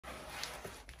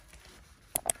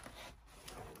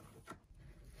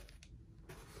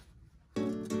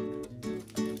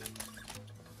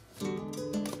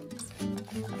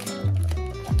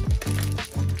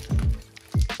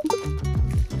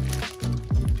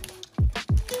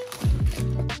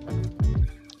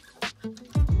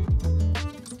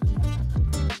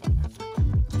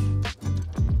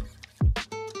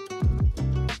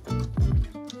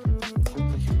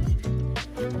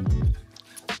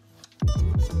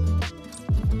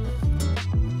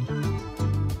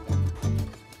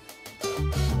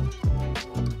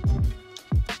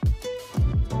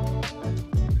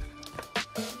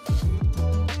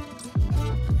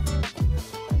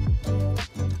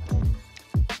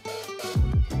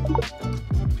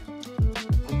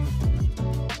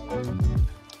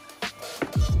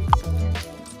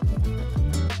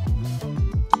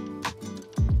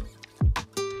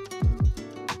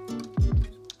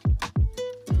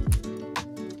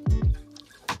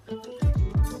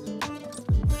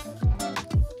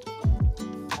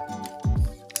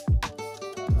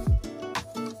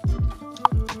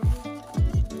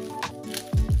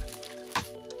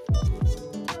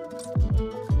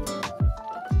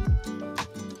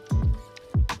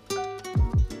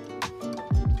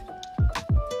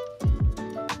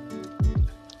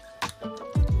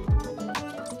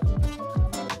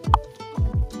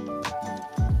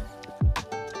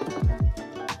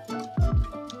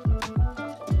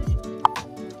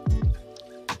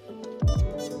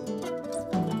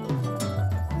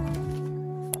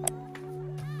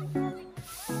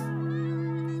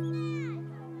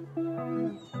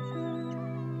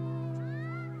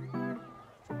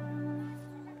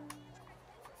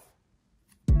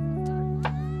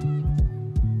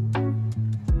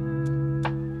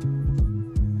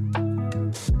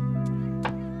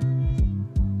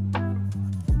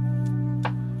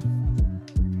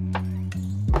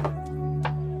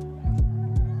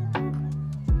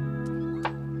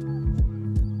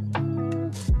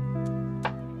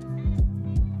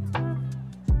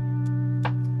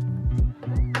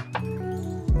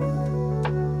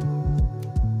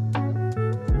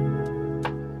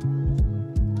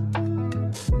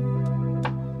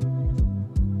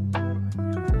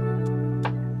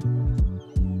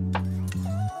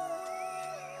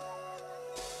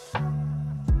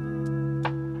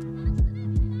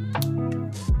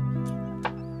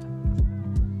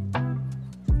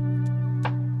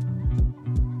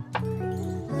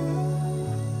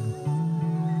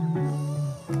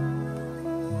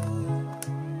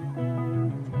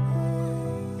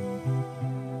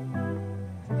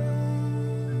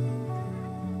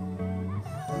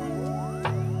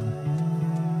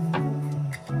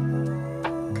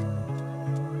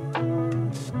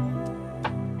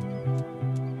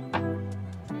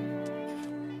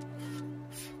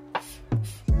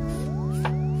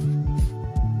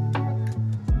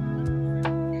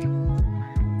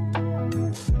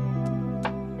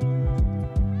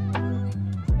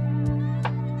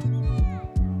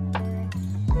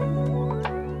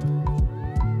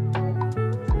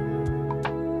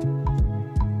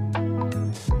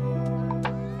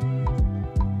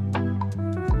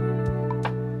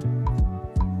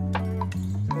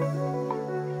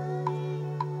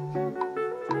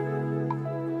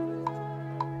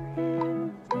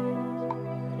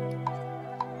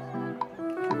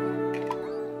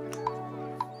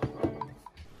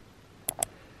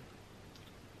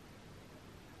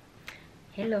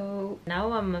Hello!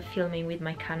 Now I'm filming with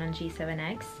my Canon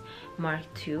G7X Mark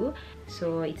II,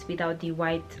 so it's without the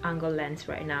wide angle lens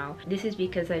right now. This is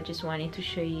because I just wanted to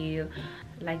show you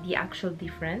like the actual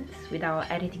difference without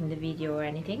editing the video or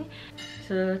anything.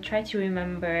 So try to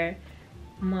remember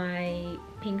my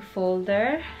pink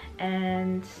folder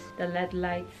and the LED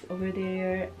lights over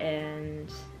there and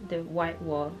the white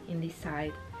wall in this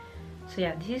side. So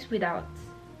yeah, this is without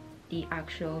the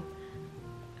actual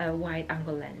wide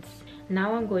angle lens.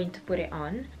 Now I'm going to put it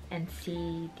on and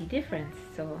see the difference,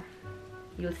 so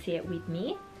you'll see it with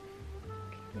me.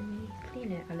 Okay, let me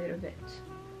clean it a little bit.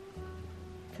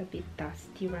 It's a bit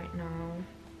dusty right now.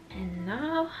 And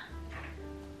now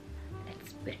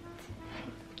let's put it.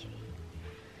 Okay,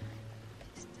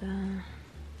 just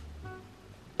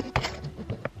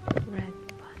red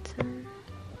button.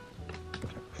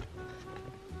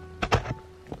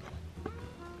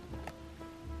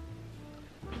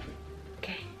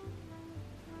 Okay.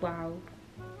 Wow.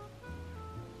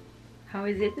 How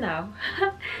is it now?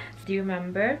 Do you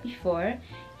remember before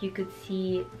you could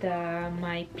see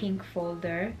my pink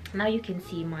folder? Now you can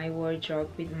see my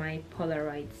wardrobe with my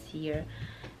Polaroids here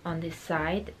on this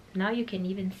side. Now you can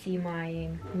even see my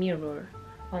mirror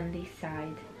on this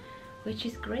side, which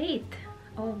is great.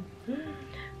 Oh,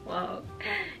 wow.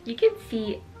 You can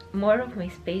see more of my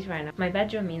space right now. My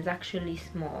bedroom is actually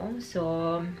small,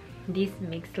 so this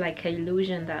makes like an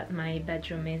illusion that my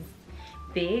bedroom is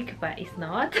big, but it's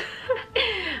not.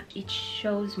 It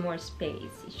shows more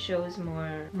space, it shows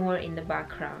more in the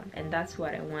background, and that's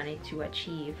what I wanted to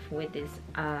achieve with this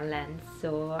lens.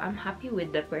 So I'm happy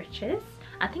with the purchase.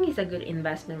 I think it's a good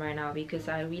investment right now because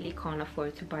I really can't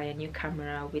afford to buy a new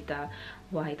camera with a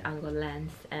wide angle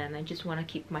lens, and I just want to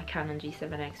keep my Canon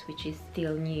G7X, which is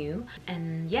still new.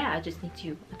 And yeah, I just need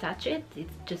to attach it.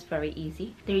 It's just very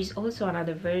easy. There is also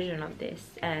another version of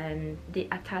this, and the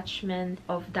attachment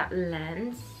of that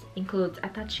lens includes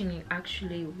attaching it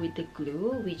actually with the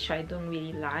glue, which I don't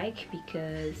really like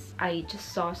because I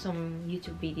just saw some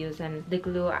YouTube videos and the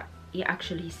glue, it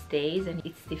actually stays and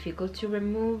it's difficult to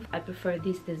remove. I prefer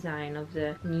this design of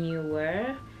the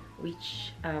newer,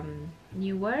 which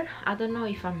newer, I don't know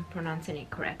if I'm pronouncing it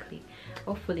correctly,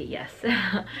 hopefully yes.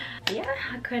 Yeah,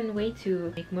 I can't wait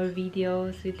to make more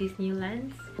videos with this new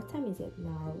lens. What time is it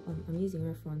now? I'm using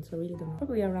my phone, so I really don't know.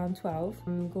 Probably around 12.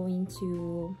 I'm going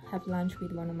to have lunch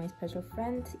with one of my special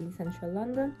friends in central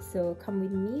London, so come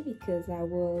with me because I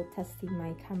will test in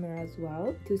my camera as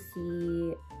well to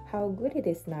see how good it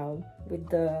is now with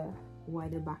the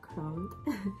wider background.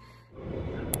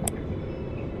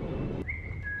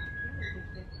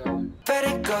 Let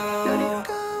it go.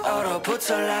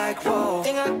 얼어붙어 like whoa.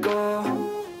 띵하고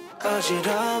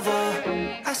어지러워.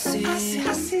 I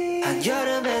see.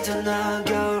 한여름에도 넌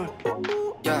겨울.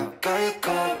 Yeah, 가요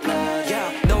cold.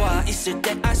 Yeah, 너와 있을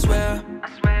때 I swear.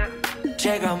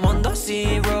 제가 먼저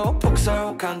zero.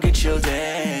 폭설한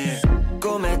기출들.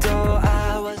 꿈에도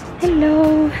I was.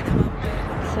 Hello.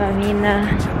 So I'm in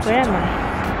where am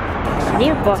I?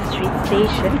 Near Boss Street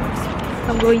Station.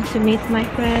 I'm going to meet my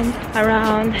friend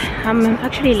around, I'm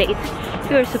actually late.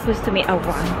 We were supposed to meet at 1,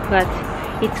 but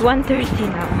it's 1:30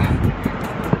 now.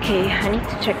 Okay, I need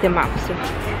to check the map. So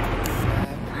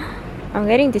I'm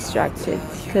getting distracted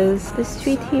because the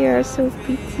street here are so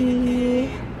pretty.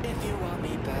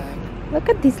 Look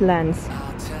at this lens.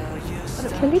 You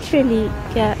can literally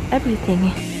get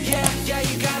everything.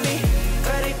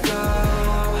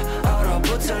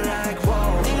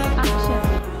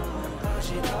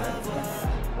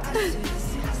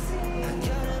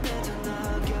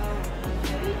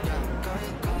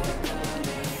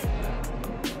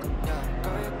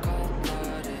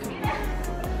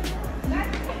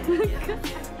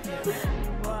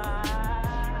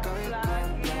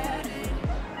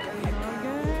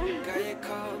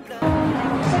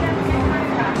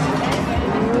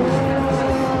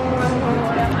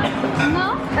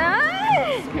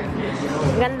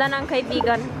 Ganda ng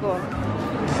kaibigan ko.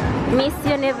 Miss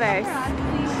Universe.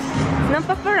 Nang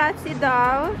paparazzi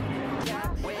daw.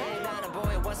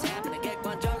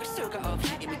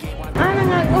 Ano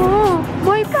nga? Oh,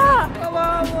 boy ka!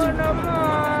 Kawawa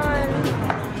naman.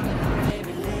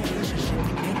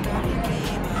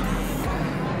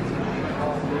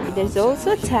 There's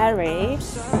also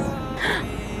terrace.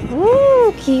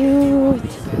 Ooh, cute.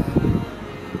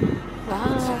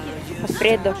 Wow. Fa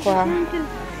freddo qua.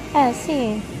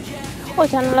 Sì. Oh,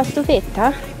 c'hanno la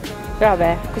stufetta? Però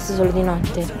vabbè, questo è solo di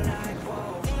notte.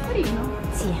 Carino.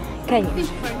 Sì, carino.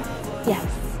 Yes.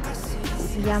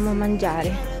 Andiamo a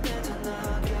mangiare.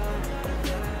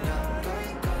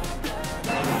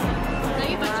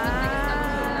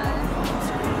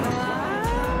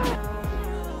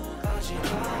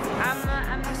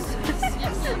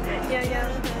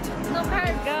 No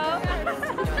cargo.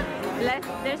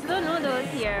 There's no noodles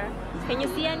here. Can you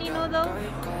see any noodle?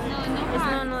 No, no.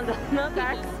 There's no noodle. No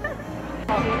cards.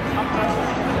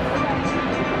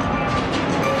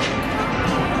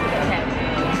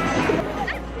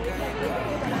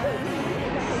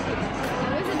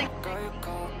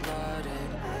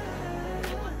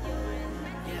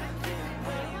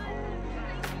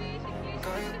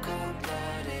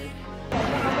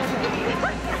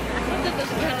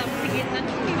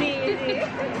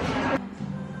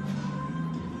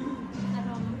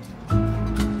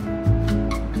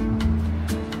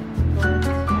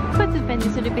 Qua tu prendi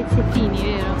solo i pezzettini,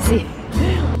 vero? Sì.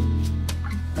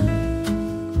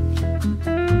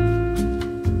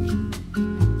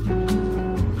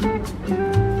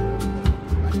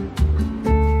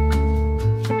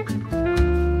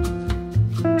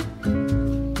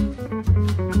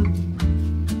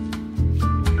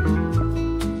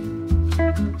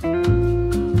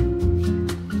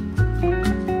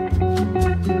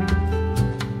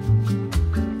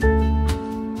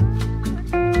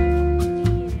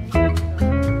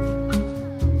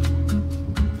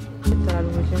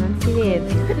 Non si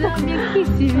vede. No,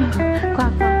 bianchissimi.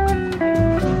 Qua.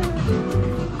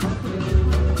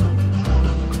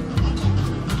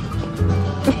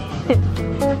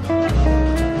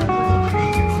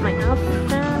 My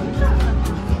outfit.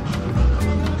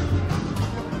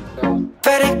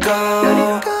 Let it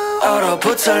go.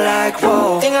 얼어붙어 like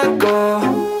whoa. Think I go.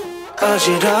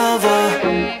 어지러워.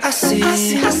 I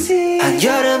see.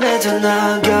 한여름에도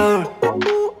넌 겨울.